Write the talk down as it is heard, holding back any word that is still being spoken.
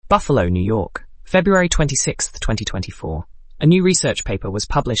Buffalo, New York, February 26, 2024. A new research paper was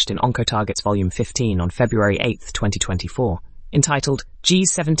published in Oncotargets Volume 15 on February 8, 2024, entitled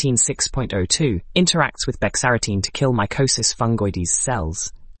GZ17-6.02 interacts with Bexarotene to kill Mycosis fungoides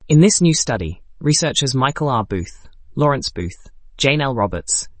cells. In this new study, researchers Michael R. Booth, Lawrence Booth, Jane L.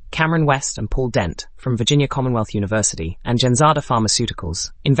 Roberts, Cameron West and Paul Dent from Virginia Commonwealth University and Genzada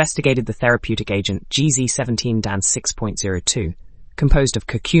Pharmaceuticals investigated the therapeutic agent GZ17-6.02, composed of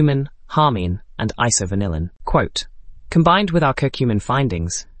curcumin, harmine, and isovanillin. Quote, combined with our curcumin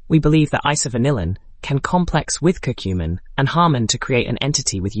findings, we believe that isovanillin can complex with curcumin and harmine to create an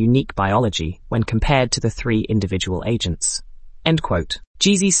entity with unique biology when compared to the three individual agents. End quote.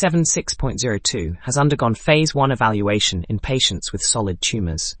 GZ17-6.02 has undergone Phase 1 evaluation in patients with solid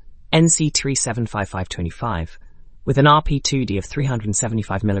tumors, NC375525, with an RP2D of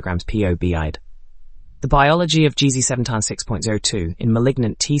 375 mg PO/BID. The biology of GZ17-6.02 in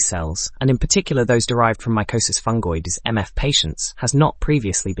malignant T cells, and in particular those derived from Mycosis fungoides (MF) patients, has not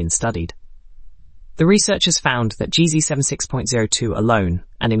previously been studied. The researchers found that GZ17-6.02 alone,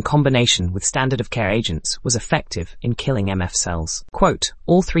 and in combination with standard of care agents, was effective in killing MF cells. Quote,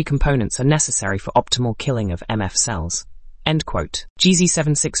 all three components are necessary for optimal killing of MF cells. End quote.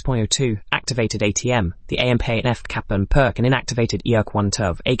 GZ17-6.02 activated ATM, the AMP kappa and PERK and inactivated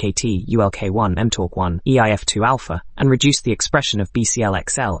ERK1-TERV, AKT, ULK1, mTORC1, EIF2-alpha, and reduced the expression of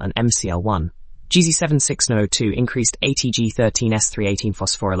BCL-XL and MCL1. GZ17-6.02 increased ATG13S318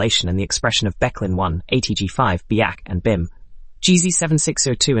 phosphorylation and the expression of Beclin-1, ATG5, BIAC, and BIM.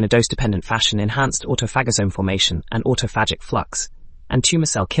 GZ17-6.02 in a dose-dependent fashion enhanced autophagosome formation and autophagic flux, and tumor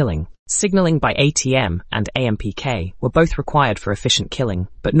cell killing. Signaling by ATM and AMPK were both required for efficient killing,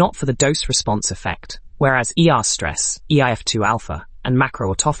 but not for the dose-response effect, whereas ER stress, EIF2-alpha, and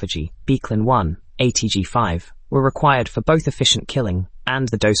macroautophagy, Beclin-1, ATG5, were required for both efficient killing and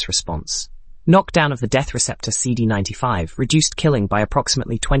the dose response. Knockdown of the death receptor CD95 reduced killing by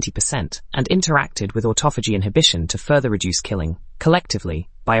approximately 20% and interacted with autophagy inhibition to further reduce killing, collectively,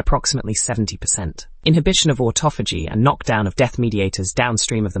 by approximately 70%. Inhibition of autophagy and knockdown of death mediators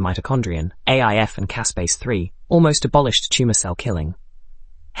downstream of the mitochondrion, AIF and caspase-3, almost abolished tumor cell killing.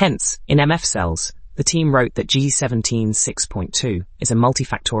 Hence, in MF cells, the team wrote that GZ17-6.2 is a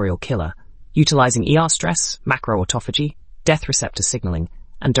multifactorial killer, utilizing ER stress, macroautophagy, death receptor signaling,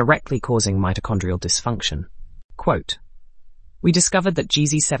 and directly causing mitochondrial dysfunction. Quote, we discovered that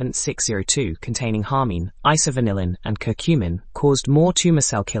GZ17-6.02 containing harmine, isovanillin, and curcumin caused more tumor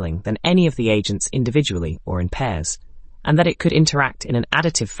cell killing than any of the agents individually or in pairs, and that it could interact in an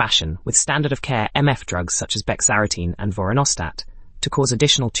additive fashion with standard of care MF drugs such as Bexarotene and vorinostat to cause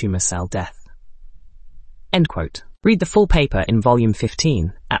additional tumor cell death. End quote. Read the full paper in Volume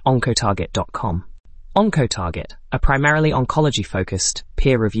 15 at oncotarget.com. Oncotarget, a primarily oncology-focused,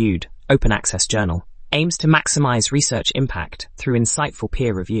 peer-reviewed, open-access journal, aims to maximize research impact through insightful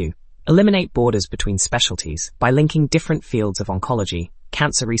peer review, eliminate borders between specialties by linking different fields of oncology,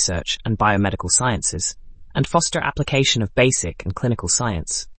 cancer research, and biomedical sciences, and foster application of basic and clinical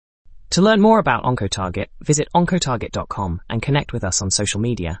science. To learn more about Oncotarget, visit oncotarget.com and connect with us on social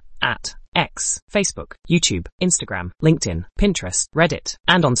media at X, Facebook, YouTube, Instagram, LinkedIn, Pinterest, Reddit,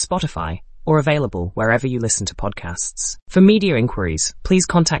 and on Spotify, or available wherever you listen to podcasts. For media inquiries, please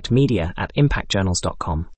contact media@impactjournals.com.